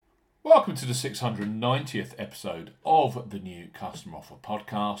Welcome to the 690th episode of the New Customer Offer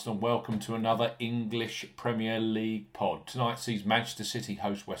podcast, and welcome to another English Premier League pod. Tonight sees Manchester City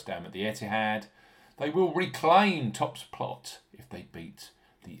host West Ham at the Etihad. They will reclaim top spot if they beat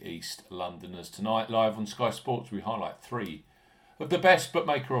the East Londoners. Tonight, live on Sky Sports, we highlight three of the best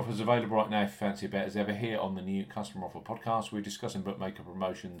bookmaker offers available right now if you fancy a bet as ever. Here on the New Customer Offer podcast, we're discussing bookmaker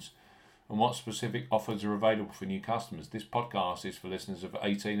promotions and what specific offers are available for new customers. This podcast is for listeners of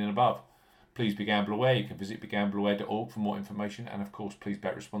 18 and above. Please be gamble aware. You can visit begambleaware.org for more information, and of course, please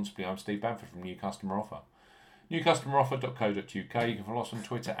bet responsibly. I'm Steve Bamford from New Customer Offer. newcustomeroffer.co.uk. You can follow us on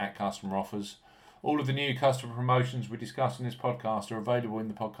Twitter at Customer Offers. All of the new customer promotions we discuss in this podcast are available in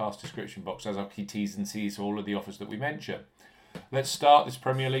the podcast description box as our key T's and C's for all of the offers that we mention. Let's start this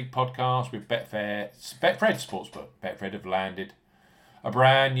Premier League podcast with Betfred Sportsbook. Betfred have landed a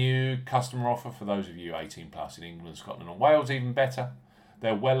brand new customer offer for those of you 18 plus in England, Scotland and Wales. Even better,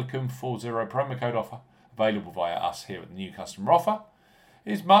 their Welcome 40 promo code offer, available via us here at the New Customer Offer,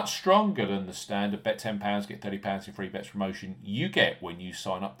 is much stronger than the standard bet £10, get £30 in free bets promotion you get when you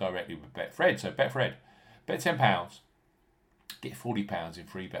sign up directly with Betfred. So Betfred, bet £10, get £40 in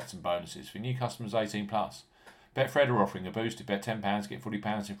free bets and bonuses for new customers 18 plus. Betfred are offering a boosted bet £10, get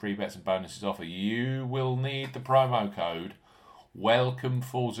 £40 in free bets and bonuses offer. You will need the promo code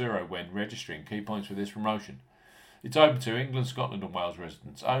Welcome40 when registering. Key points for this promotion: it's open to England, Scotland and Wales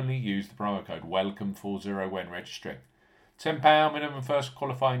residents. Only use the promo code Welcome40 when registering. £10 minimum first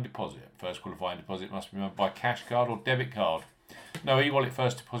qualifying deposit. First qualifying deposit must be made by cash card or debit card. No e-wallet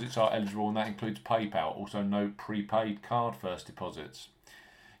first deposits are eligible, and that includes PayPal. Also no prepaid card first deposits.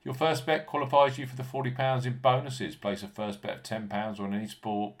 Your first bet qualifies you for the £40 in bonuses. Place a first bet of £10 on any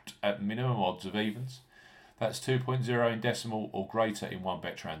sport at minimum odds of evens. That's 2.0 in decimal or greater in one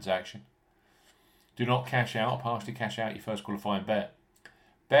bet transaction. Do not cash out or partially cash out your first qualifying bet.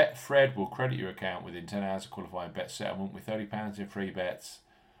 Betfred will credit your account within 10 hours of qualifying bet settlement with £30 in free bets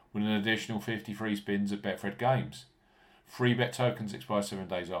with an additional 50 free spins at Betfred games. Free bet tokens expire 7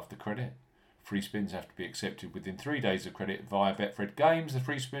 days after credit. Free spins have to be accepted within 3 days of credit via Betfred games. The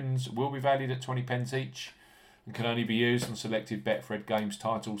free spins will be valued at 20 pence each and can only be used on selected Betfred games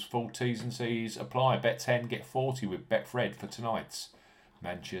titles. Full T's and C's apply. Bet 10, get 40 with Betfred for tonight's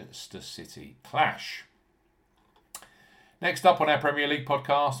Manchester City clash. Next up on our Premier League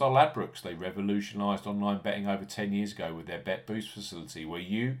podcast are Ladbrokes. They revolutionised online betting over 10 years ago with their Bet Boost facility, where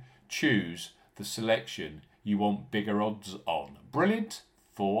you choose the selection you want bigger odds on. Brilliant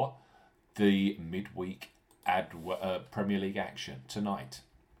for the midweek Premier League action tonight.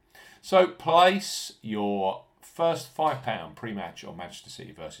 So place your first £5 pre-match on Manchester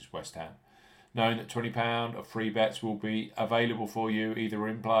City versus West Ham, knowing that £20 of free bets will be available for you either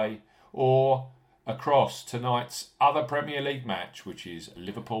in play or across tonight's other Premier League match, which is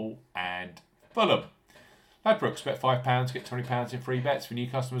Liverpool and Fulham. Ladbrokes, bet £5, get £20 in free bets. For new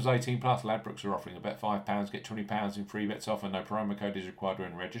customers 18 plus, Ladbrokes are offering a bet £5, get £20 in free bets offer. No promo code is required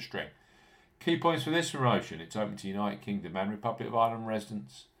when registering. Key points for this promotion: it's open to United Kingdom and Republic of Ireland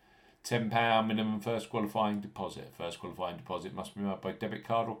residents. £10 minimum first qualifying deposit. First qualifying deposit must be made by debit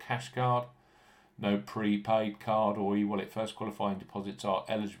card or cash card. No prepaid card or e-wallet first qualifying deposits are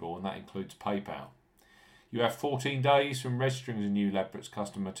eligible, and that includes PayPal. You have 14 days from registering as a new Ladbrokes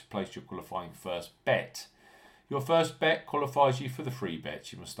customer to place your qualifying first bet. Your first bet qualifies you for the free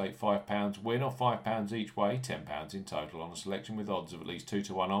bets. You must stake £5 win or £5 each way, £10 in total, on a selection with odds of at least 2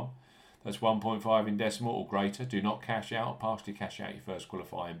 to 1 on. That's 1.5 in decimal or greater. Do not cash out or partially cash out your first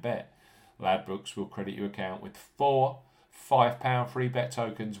qualifying bet. Ladbrokes will credit your account with 4 £5 free bet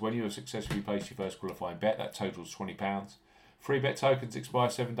tokens when you have successfully placed your first qualifying bet. That totals £20. Free bet tokens expire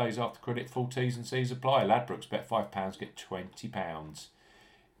 7 days after credit. Full T's and C's apply. Ladbrokes, bet £5, get £20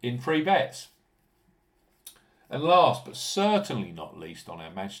 in free bets. And last but certainly not least on our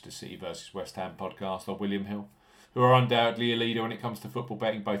Manchester City versus West Ham podcast are William Hill, who are undoubtedly a leader when it comes to football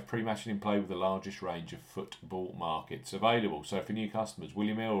betting, both pre-match and in play, with the largest range of football markets available. So for new customers,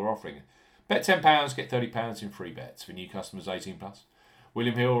 William Hill are offering bet £10, get £30 in free bets. For new customers 18 plus,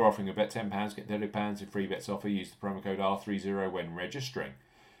 William Hill are offering a bet £10, get £30 in free bets offer. Use the promo code R30 when registering.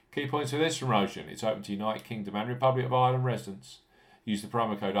 Key points for this promotion: it's open to United Kingdom and Republic of Ireland residents. Use the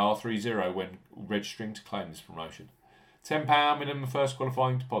promo code R30 when registering to claim this promotion. £10 minimum first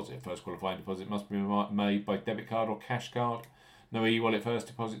qualifying deposit. First qualifying deposit must be made by debit card or cash card. No e-wallet first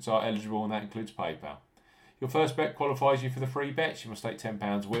deposits are eligible, and that includes PayPal. Your first bet qualifies you for the free bets. You must stake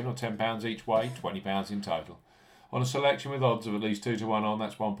 £10 win or £10 each way, £20 in total, on a selection with odds of at least 2 to 1 on.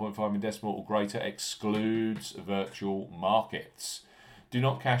 That's 1.5 in decimal or greater, excludes virtual markets. Do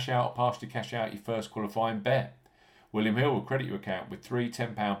not cash out or partially cash out your first qualifying bet. William Hill will credit your account with 3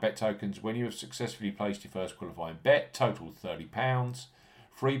 £10 bet tokens when you have successfully placed your first qualifying bet, total £30.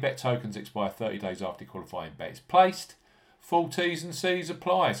 Free bet tokens expire 30 days after your qualifying bet is placed. Full T's and C's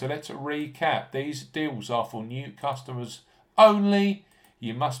apply. So let's recap. These deals are for new customers only.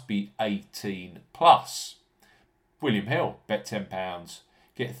 You must be 18 plus. William Hill, bet £10.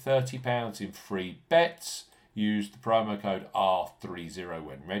 Get £30 in free bets. Use the promo code R30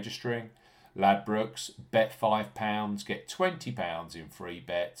 when registering. Ladbrokes, bet £5, get £20 in free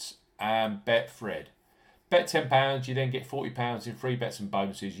bets. And Betfred, bet £10, you then get £40 in free bets and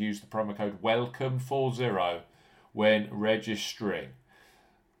bonuses. Use the promo code WELCOME40 when registering.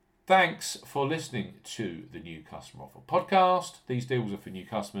 Thanks for listening to the New Customer Offer podcast. These deals are for new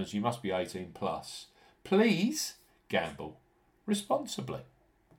customers. You must be 18 plus. Please gamble responsibly.